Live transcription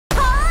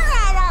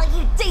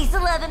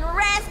loving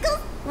rascals,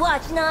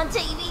 watching on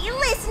TV,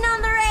 listening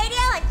on the radio,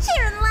 and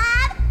cheering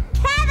live,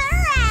 gather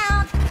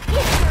around!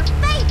 It's your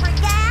favorite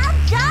gal,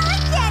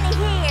 Jolly Jenny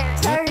here!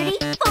 30,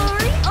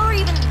 40, or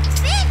even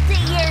 50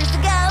 years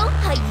ago,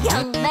 a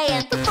young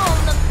man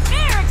performed the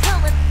miracle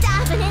of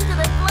diving into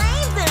the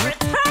flames and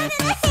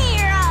returning a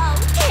hero!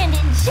 And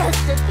in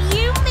just a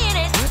few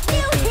minutes,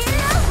 new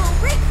hero will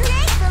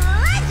recreate the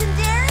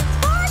legendary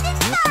Torn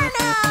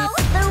Inferno!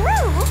 The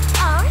rules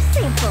are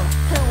simple.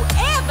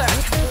 Whoever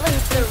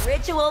completes the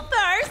ritual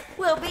first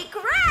will be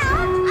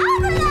crowned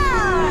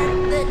Overlord!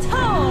 The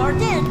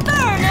Torn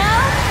Inferno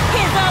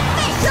is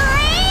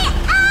officially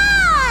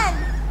on!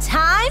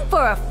 Time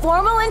for a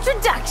formal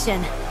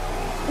introduction.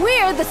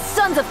 We're the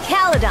Sons of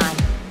Caledon.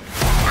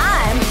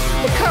 I'm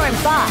the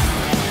current boss,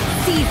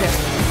 Caesar.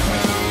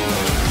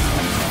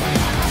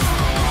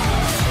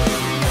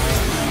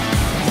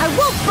 I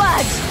won't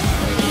budge,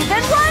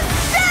 even one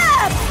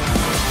step!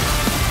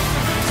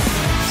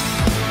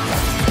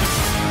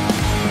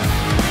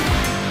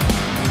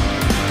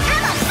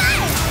 Have a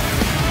fight!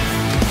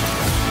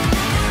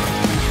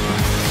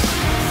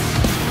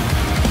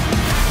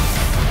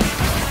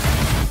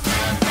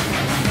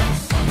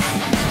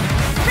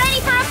 Ready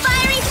for a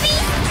fiery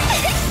feast?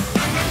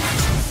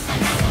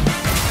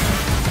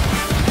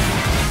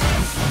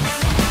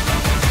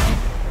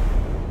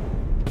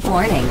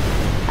 Warning.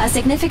 A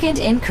significant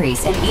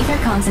increase in ether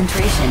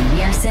concentration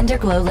near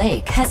Cinderglow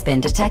Lake has been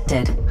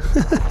detected.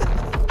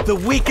 The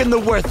weak and the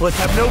worthless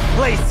have no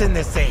place in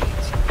this age.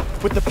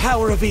 With the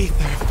power of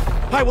ether,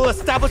 I will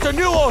establish a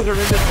new order in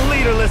this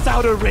leaderless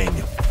outer ring.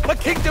 A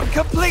kingdom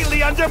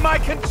completely under my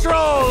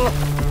control!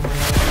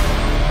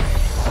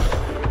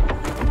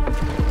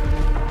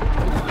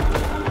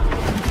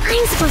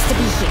 I'm supposed to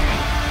be here.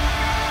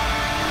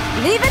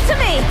 Leave it to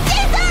me!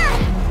 Caesar!